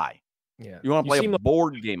your guy. Yeah. You want to play a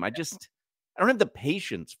board game? I don't have the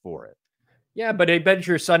patience for it. Yeah, but I bet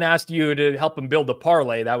your son asked you to help him build a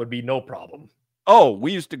parlay. That would be no problem. Oh,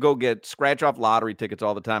 we used to go get scratch-off lottery tickets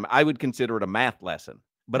all the time. I would consider it a math lesson.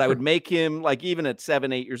 But I would make him, like, even at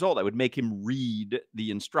 7, 8 years old, I would make him read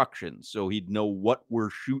the instructions so he'd know what we're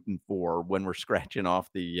shooting for when we're scratching off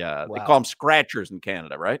the They call them scratchers in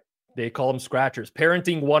Canada, right? They call them scratchers.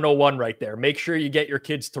 Parenting 101 right there. Make sure you get your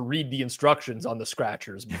kids to read the instructions on the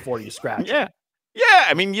scratchers before you scratch them. Yeah,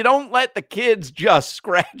 I mean, you don't let the kids just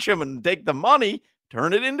scratch them and take the money.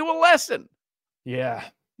 Turn it into a lesson. Yeah.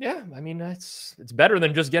 Yeah, I mean, it's better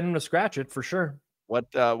than just getting them to scratch it, for sure.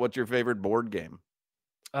 What's your favorite board game?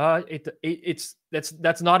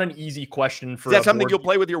 That's not an easy question for. Is that something you'll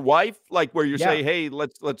play with your wife? Like where you say, "Hey,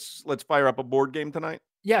 let's fire up a board game tonight."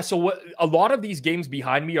 Yeah. So a lot of these games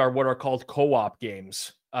behind me are what are called co-op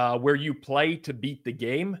games, where you play to beat the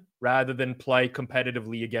game rather than play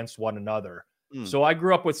competitively against one another. So I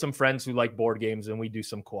grew up with some friends who like board games, and we do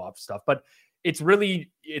some co-op stuff. But it's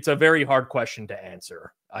a very hard question to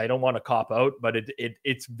answer. I don't want to cop out, but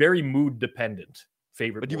it's very mood dependent.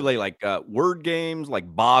 Favorite. But you play like word games, like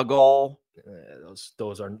Boggle.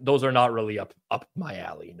 Those are not really up my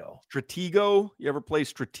alley. No. Stratego. You ever play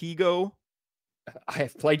Stratego? I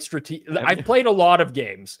have played Stratego. I've played a lot of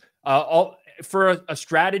games. For a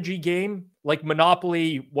strategy game like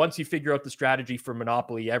Monopoly, once you figure out the strategy for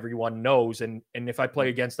Monopoly, everyone knows. And if I play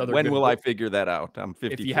against other, when will I figure that out? I'm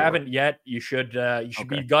 54. If you haven't yet, you should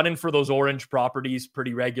be gunning for those orange properties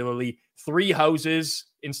pretty regularly. 3 houses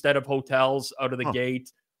instead of hotels out of the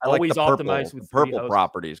gate. I always like the optimize with purple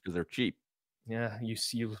properties because they're cheap. Yeah, you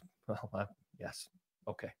see. Well, yes.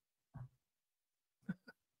 Okay.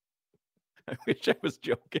 I wish I was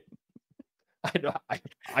joking. I know.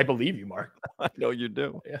 I believe you, Mark. I know you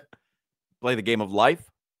do. Yeah. Play the game of life.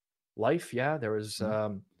 Life, yeah. There was,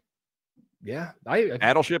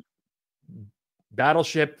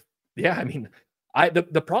 Battleship. Yeah, I mean,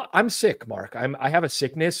 I'm sick, Mark. I have a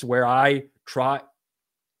sickness where I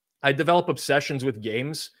develop obsessions with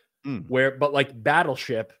games but like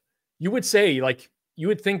Battleship, you would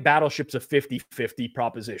think Battleship's a 50-50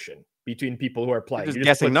 proposition between people who are playing. You're just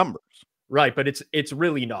guessing numbers. Right, but it's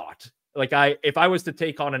really not. Like if I was to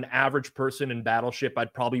take on an average person in Battleship,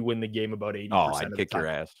 I'd probably win the game about 80%. Oh, I'd kick your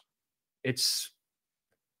ass. It's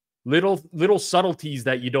little subtleties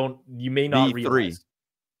that you may not realize.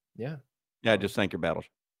 Yeah. Yeah, just think your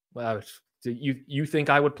battleship. Well, you think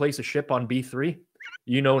I would place a ship on B3?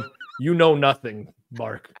 You know nothing,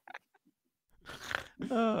 Mark.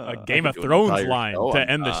 A Game of Thrones line to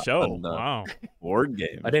end the show. Wow. Board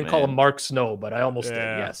games. I didn't call him Mark Snow, but I almost did.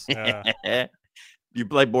 Yes. You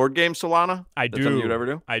play board games, Solana? I That's do. Something you'd ever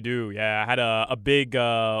do? I do. Yeah, I had a big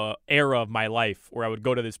era of my life where I would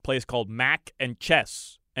go to this place called Mac and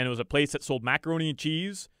Chess, and it was a place that sold macaroni and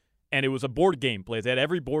cheese, and it was a board game place. They had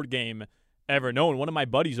every board game ever known. One of my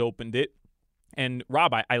buddies opened it, and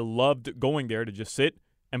Rob, I loved going there to just sit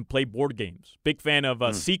and play board games. Big fan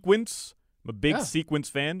of Sequence. I'm a big Sequence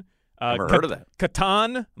fan. Never heard of that.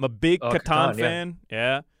 Catan. I'm a big Catan fan.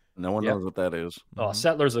 Yeah. No one knows what that is. Oh,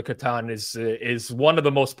 Settlers of Catan is one of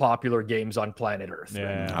the most popular games on planet Earth.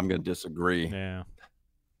 Yeah. Right? I'm going to disagree. Yeah.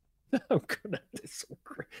 I'm going to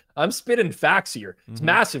disagree. I'm spitting facts here. It's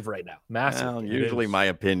massive right now. Massive. Well, usually my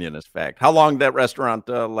opinion is fact. How long did that restaurant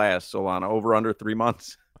last, Solana? Over under 3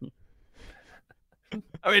 months?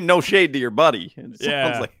 I mean, no shade to your buddy. It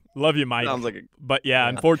sounds like, love you, Mike. Sounds like but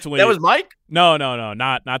unfortunately, that was Mike. No,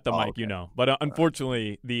 not the Mike. Okay. But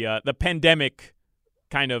unfortunately, the pandemic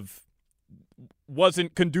kind of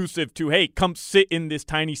wasn't conducive to, hey, come sit in this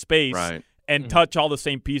tiny space and touch all the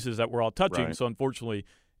same pieces that we're all touching. Right. So unfortunately,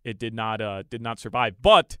 it did not survive.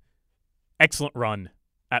 But excellent run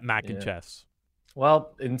at Mac and Chess.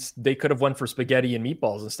 Well, they could have went for spaghetti and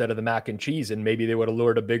meatballs instead of the mac and cheese, and maybe they would have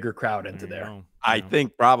lured a bigger crowd into there. I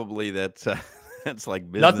think probably that's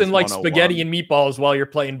like business nothing like 101. spaghetti and meatballs while you're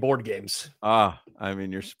playing board games. I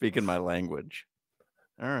mean, you're speaking my language.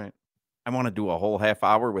 All right. I want to do a whole half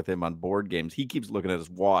hour with him on board games. He keeps looking at his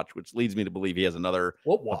watch, which leads me to believe he has another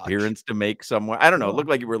appearance to make somewhere. I don't know. It looked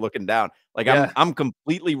like you were looking down. Like I'm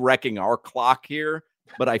completely wrecking our clock here,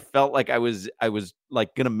 but I felt like I was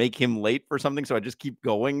like going to make him late for something. So I just keep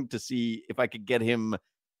going to see if I could get him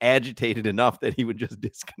agitated enough that he would just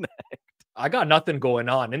disconnect. I got nothing going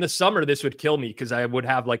on. In the summer, this would kill me because I would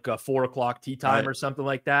have like a 4:00 tea time or something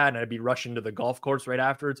like that. And I'd be rushing to the golf course right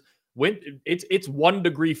afterwards. It's 1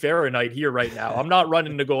 degree Fahrenheit here right now. I'm not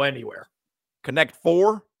running to go anywhere. Connect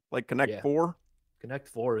 4? Like Connect 4? Connect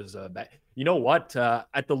 4 is bad. You know what? At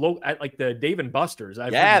like the Dave & Buster's,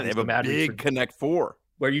 they have a big Connect 4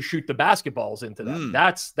 where you shoot the basketballs into them.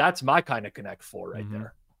 That's my kind of Connect 4 right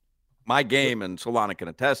there. My game, and Solana can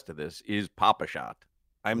attest to this, is Papa-Shot.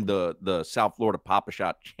 I'm the South Florida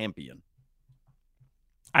Papa-Shot champion.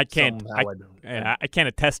 I can't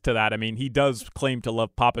attest to that. I mean, he does claim to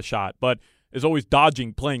love Papa-Shot, but is always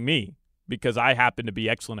dodging playing me because I happen to be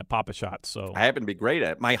excellent at Papa-Shot. So I happen to be great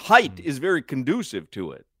at it. My height is very conducive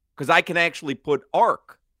to it because I can actually put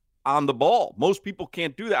arc on the ball. Most people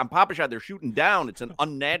can't do that. On Papa-Shot, they're shooting down. It's an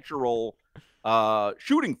unnatural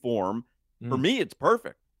shooting form. For me, it's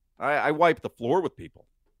perfect. I wipe the floor with people.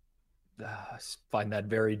 I find that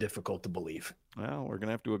very difficult to believe. Well, we're going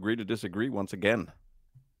to have to agree to disagree once again.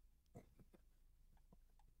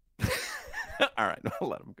 All right, I'll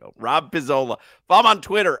let him go. Rob Pizzola. Follow him on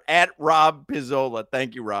Twitter at Rob Pizzola.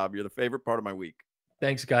 Thank you, Rob. You're the favorite part of my week.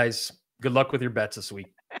 Thanks, guys. Good luck with your bets this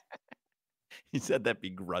week. He said that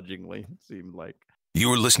begrudgingly, it seemed like.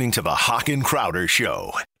 You're listening to the Hawk and Crowder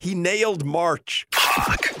Show. He nailed March.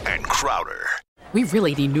 Hawk and Crowder. We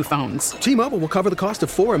really need new phones. T-Mobile will cover the cost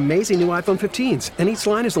of 4 amazing new iPhone 15s, and each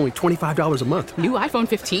line is only $25 a month. New iPhone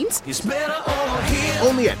 15s? It's better over here.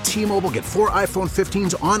 Only at T-Mobile, get 4 iPhone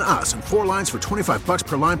 15s on us and 4 lines for $25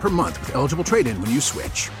 per line per month with eligible trade-in when you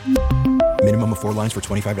switch. Minimum of 4 lines for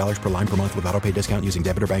 $25 per line per month with autopay discount using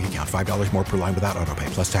debit or bank account. $5 more per line without autopay,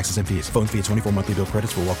 plus taxes and fees. Phone fee at 24 monthly bill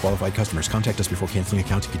credits for well-qualified customers. Contact us before canceling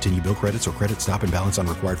account to continue bill credits or credit stop and balance on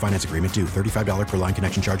required finance agreement due. $35 per line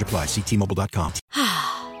connection charge applies. See T-Mobile.com.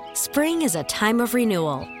 Spring is a time of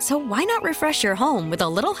renewal, so why not refresh your home with a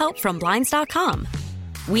little help from Blinds.com?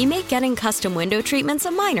 We make getting custom window treatments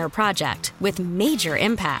a minor project with major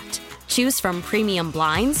impact. Choose from premium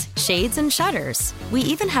blinds, shades, and shutters. We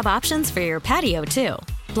even have options for your patio, too.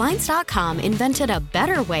 Blinds.com invented a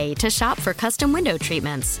better way to shop for custom window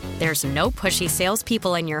treatments. There's no pushy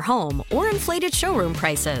salespeople in your home or inflated showroom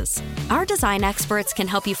prices. Our design experts can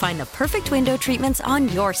help you find the perfect window treatments on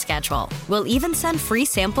your schedule. We'll even send free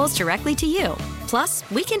samples directly to you. Plus,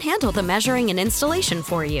 we can handle the measuring and installation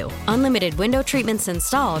for you. Unlimited window treatments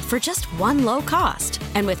installed for just one low cost.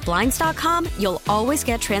 And with Blinds.com, you'll always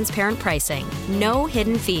get transparent pricing. No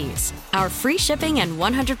hidden fees. Our free shipping and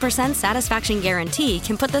 100% satisfaction guarantee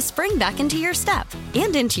can put the spring back into your step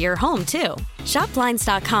and into your home, too. Shop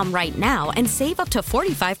Blinds.com right now and save up to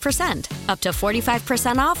 45%. Up to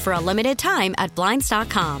 45% off for a limited time at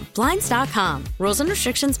Blinds.com. Blinds.com. Rules and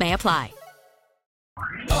restrictions may apply.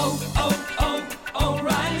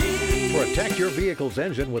 O'Reilly. Protect your vehicle's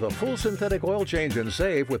engine with a full synthetic oil change and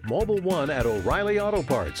save with Mobile One at O'Reilly Auto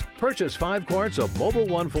Parts. Purchase 5 quarts of Mobile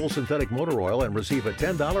One full synthetic motor oil and receive a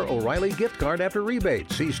 $10 O'Reilly gift card after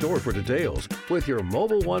rebate. See store for details. With your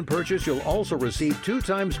Mobile One purchase, you'll also receive 2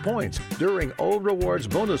 times points during O Rewards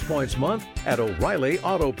Bonus Points Month at O'Reilly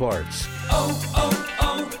Auto Parts.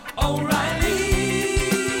 O'Reilly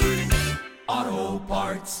Auto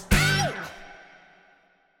Parts.